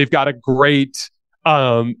Memphis, which they've got a great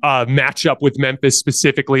matchup with Memphis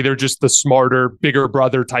specifically. They're just the smarter, bigger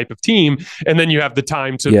brother type of team. And then you have the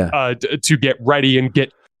time to get ready and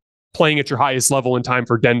get playing at your highest level in time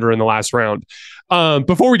for Denver in the last round.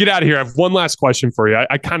 Before we get out of here, I have one last question for you.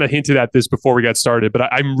 I kind of hinted at this before we got started, but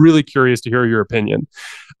I'm really curious to hear your opinion.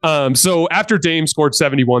 So after Dame scored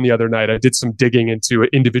 71 the other night, I did some digging into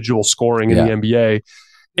individual scoring in the NBA.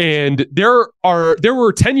 And there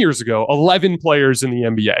were 10 years ago, 11 players in the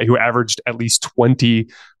NBA who averaged at least 20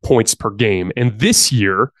 points per game. And this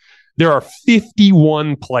year, there are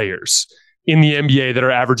 51 players in the NBA that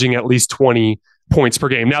are averaging at least 20 points per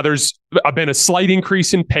game. Now, there's been a slight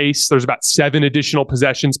increase in pace. There's about 7 additional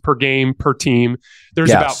possessions per game per team.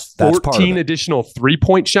 There's about 14 additional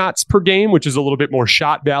 3-point shots per game, which is a little bit more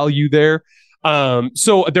shot value there.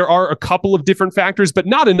 So there are a couple of different factors, but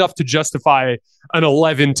not enough to justify an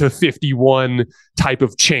 11 to 51 type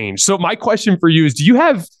of change. So my question for you is, do you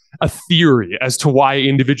have a theory as to why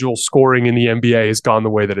individual scoring in the NBA has gone the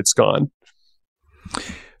way that it's gone?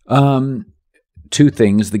 2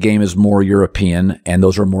 things. The game is more European, and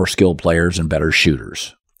those are more skilled players and better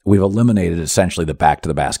shooters. We've eliminated essentially the back to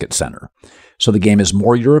the basket center. So the game is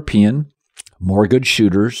more European, more good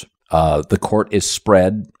shooters. The court is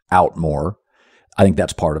spread out more. I think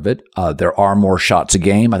that's part of it. There are more shots a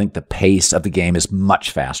game. I think the pace of the game is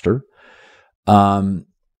much faster. And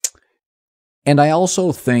I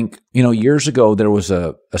also think, years ago, there was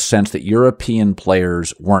a sense that European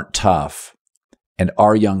players weren't tough and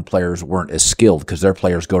our young players weren't as skilled because their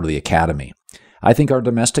players go to the academy. I think our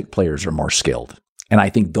domestic players are more skilled. And I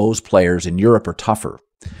think those players in Europe are tougher.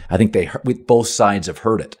 I think both sides have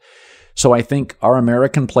heard it. So I think our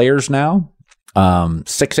American players now,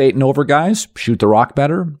 6'8" and over guys, shoot the rock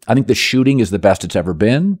better. I think the shooting is the best it's ever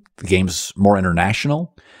been. The game's more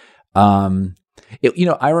international.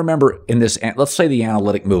 I remember in this, let's say the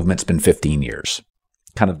analytic movement's been 15 years,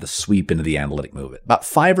 kind of the sweep into the analytic movement. About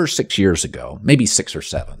 5 or 6 years ago, maybe 6 or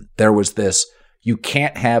 7, there was this, you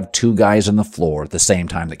can't have 2 guys on the floor at the same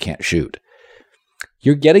time that can't shoot.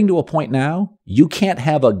 You're getting to a point now, you can't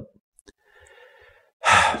have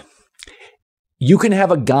You can have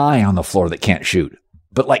a guy on the floor that can't shoot.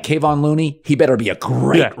 But like Kayvon Looney, he better be a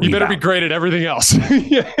great rebounder. He better be great at everything else.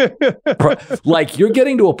 Like, you're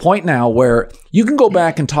getting to a point now where you can go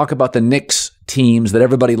back and talk about the Knicks teams that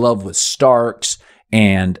everybody loved with Starks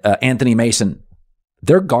and Anthony Mason.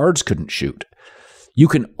 Their guards couldn't shoot. You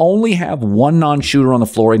can only have one non-shooter on the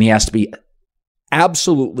floor, and he has to be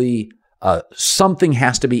absolutely something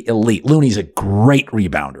has to be elite. Looney's a great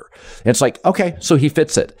rebounder. It's like, okay, so he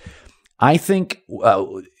fits it. I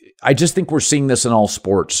just think we're seeing this in all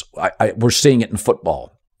sports. We're seeing it in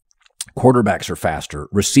football. Quarterbacks are faster.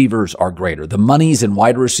 Receivers are greater. The money's in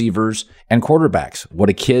wide receivers and quarterbacks. What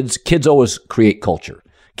do kids always create culture.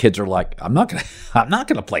 Kids are like, I'm not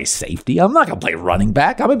gonna play safety. I'm not gonna play running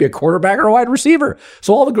back. I'm gonna be a quarterback or a wide receiver.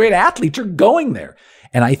 So all the great athletes are going there.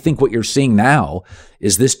 And I think what you're seeing now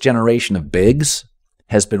is this generation of bigs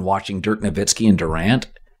has been watching Dirk Nowitzki and Durant,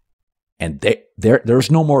 and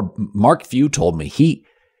there's no more. Mark Few told me he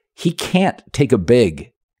can't take a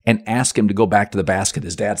big and ask him to go back to the basket.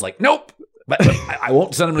 His dad's like, nope, but I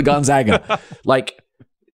won't send him to Gonzaga. Like,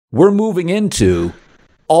 we're moving into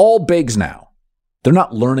all bigs now. They're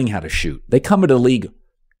not learning how to shoot. They come into the league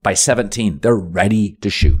by 17. They're ready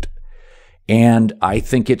to shoot. And I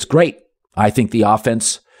think it's great. I think the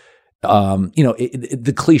offense,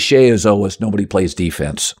 the cliche is always nobody plays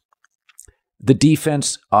defense. The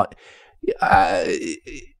defense,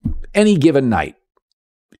 any given night,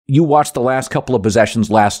 you watched the last couple of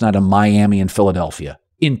possessions last night of Miami and Philadelphia.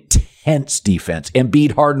 Intense defense.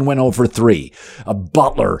 Embiid Harden went over 3.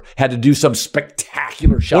 Butler had to do some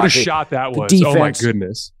spectacular shot. What a shot that was. Defense, oh, my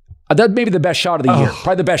goodness. That may be the best shot of the year.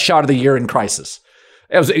 Probably the best shot of the year in crisis.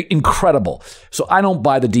 It was incredible. So I don't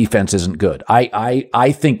buy the defense isn't good.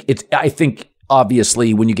 I think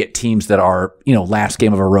obviously when you get teams that are, last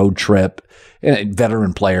game of a road trip,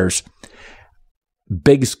 veteran players,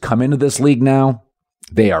 bigs come into this league now.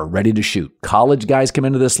 They are ready to shoot. College guys come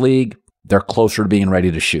into this league. They're closer to being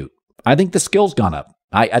ready to shoot. I think the skill's gone up.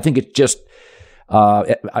 I think it's just,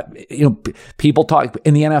 people talk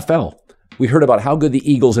in the NFL. We heard about how good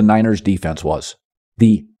the Eagles and Niners defense was.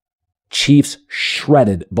 The Chiefs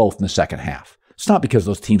shredded both in the second half. It's not because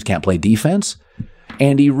those teams can't play defense.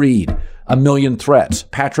 Andy Reid, a million threats.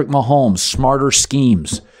 Patrick Mahomes, smarter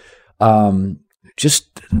schemes.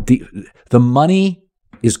 Just the money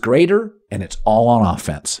is greater, and it's all on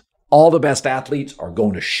offense. All the best athletes are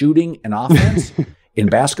going to shooting and offense in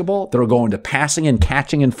basketball. They're going to passing and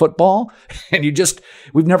catching in football. And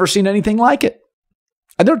we've never seen anything like it.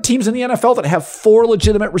 And there are teams in the NFL that have 4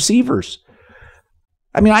 legitimate receivers.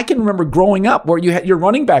 I mean, I can remember growing up where you had your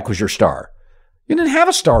running back was your star. You didn't have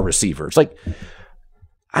a star receiver. It's like,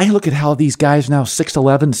 I look at how these guys now,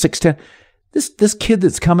 6'11", 6'10", this kid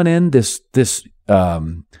that's coming in, this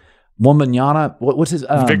Wembanyama, what's his?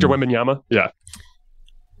 Victor Wembanyama, yeah.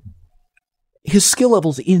 His skill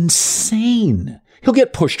level's insane. He'll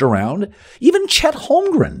get pushed around. Even Chet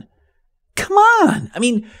Holmgren. Come on. I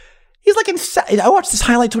mean, he's like, I watched this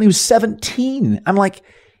highlight when he was 17. I'm like,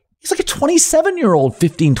 he's like a 27-year-old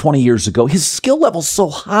 15, 20 years ago. His skill level's so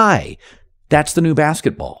high. That's the new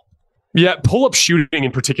basketball. Yeah, pull-up shooting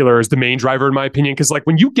in particular is the main driver in my opinion, because like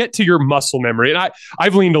when you get to your muscle memory, and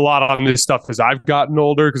I've leaned a lot on this stuff as I've gotten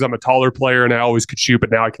older because I'm a taller player and I always could shoot,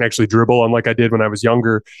 but now I can actually dribble unlike I did when I was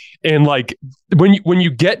younger. And like when you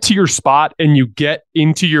get to your spot and you get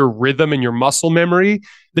into your rhythm and your muscle memory,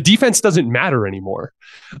 the defense doesn't matter anymore.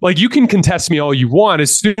 Like you can contest me all you want.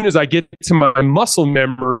 As soon as I get to my muscle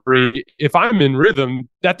memory, if I'm in rhythm,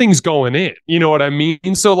 that thing's going in. You know what I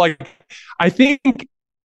mean? So like I think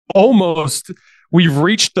almost we've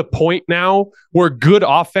reached the point now where good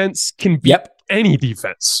offense can beat any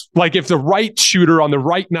defense. Like if the right shooter on the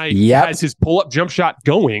right night has his pull-up jump shot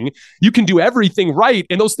going, you can do everything right,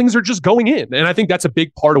 and those things are just going in. And I think that's a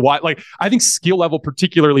big part of why, like, I think skill level,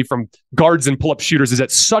 particularly from guards and pull-up shooters, is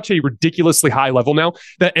at such a ridiculously high level now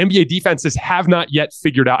that NBA defenses have not yet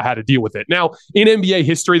figured out how to deal with it. Now, in NBA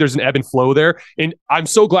history, there's an ebb and flow there, and I'm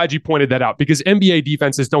so glad you pointed that out because NBA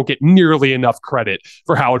defenses don't get nearly enough credit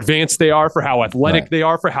for how advanced they are, for how athletic they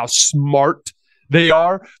are, for how smart they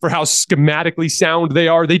are, for how schematically sound they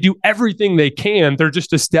are. They do everything they can. They're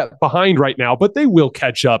just a step behind right now, but they will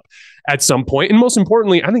catch up at some point. And most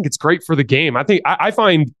importantly, I think it's great for the game. I think I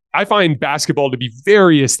find basketball to be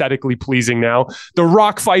very aesthetically pleasing now. The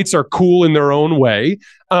rock fights are cool in their own way,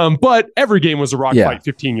 but every game was a rock fight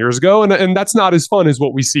 15 years ago, and that's not as fun as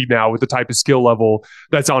what we see now with the type of skill level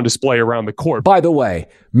that's on display around the court. By the way,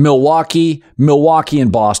 Milwaukee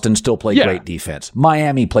and Boston still play great defense.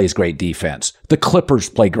 Miami plays great defense. The Clippers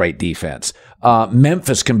play great defense.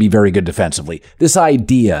 Memphis can be very good defensively. This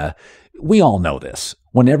idea, we all know this.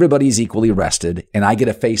 when everybody's equally rested and I get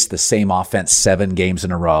to face the same offense 7 games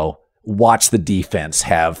in a row, watch the defense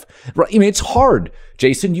have, I mean, it's hard.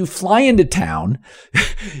 Jason, you fly into town,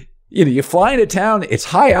 it's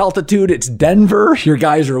high altitude, it's Denver, your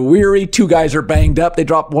guys are weary, 2 guys are banged up, they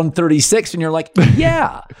drop 136 and you're like,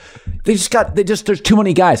 yeah, there's too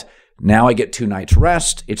many guys. Now I get 2 nights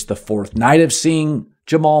rest. It's the 4th night of seeing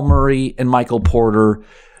Jamal Murray and Michael Porter.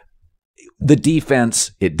 The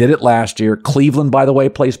defense, it did it last year. Cleveland, by the way,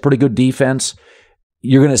 plays pretty good defense.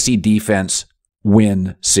 You're going to see defense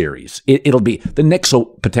win series. It'll be, the Knicks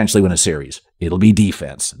will potentially win a series. It'll be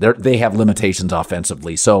defense. They have limitations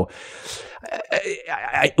offensively. So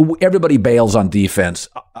everybody bails on defense.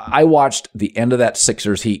 I watched the end of that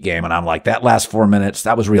Sixers Heat game, and I'm like, that last 4 minutes,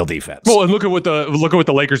 that was real defense. Well, and look at what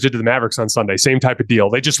the Lakers did to the Mavericks on Sunday. Same type of deal.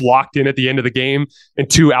 They just locked in at the end of the game, and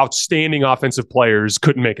 2 outstanding offensive players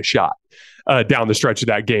couldn't make a shot down the stretch of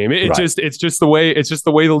that game. It's just the way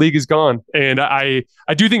the league has gone. And I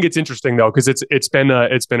do think it's interesting though, because it's been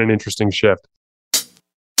an interesting shift.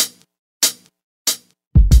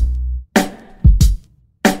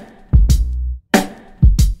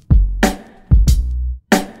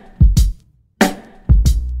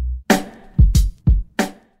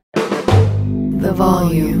 The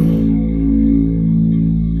volume.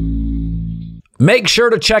 Make sure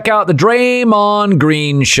to check out the Draymond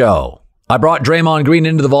Green Show. I brought Draymond Green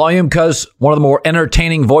into the volume because one of the more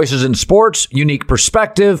entertaining voices in sports, unique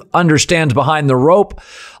perspective, understands behind the rope,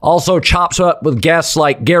 also chops up with guests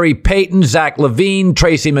like Gary Payton, Zach LaVine,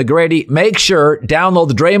 Tracy McGrady. Make sure, download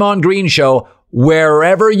the Draymond Green Show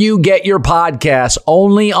wherever you get your podcasts,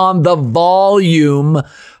 only on the Volume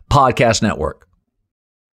Podcast Network.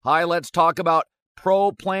 Hi, let's talk about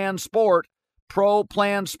Pro Plan Sport. Pro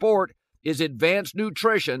Plan Sport is advanced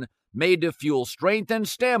nutrition made to fuel strength and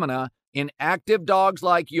stamina in active dogs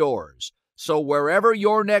like yours. So wherever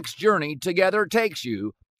your next journey together takes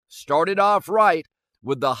you, start it off right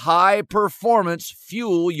with the high performance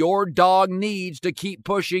fuel your dog needs to keep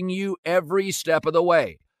pushing you every step of the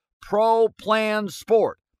way. Pro Plan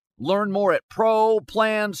Sport. Learn more at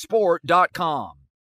ProPlansport.com.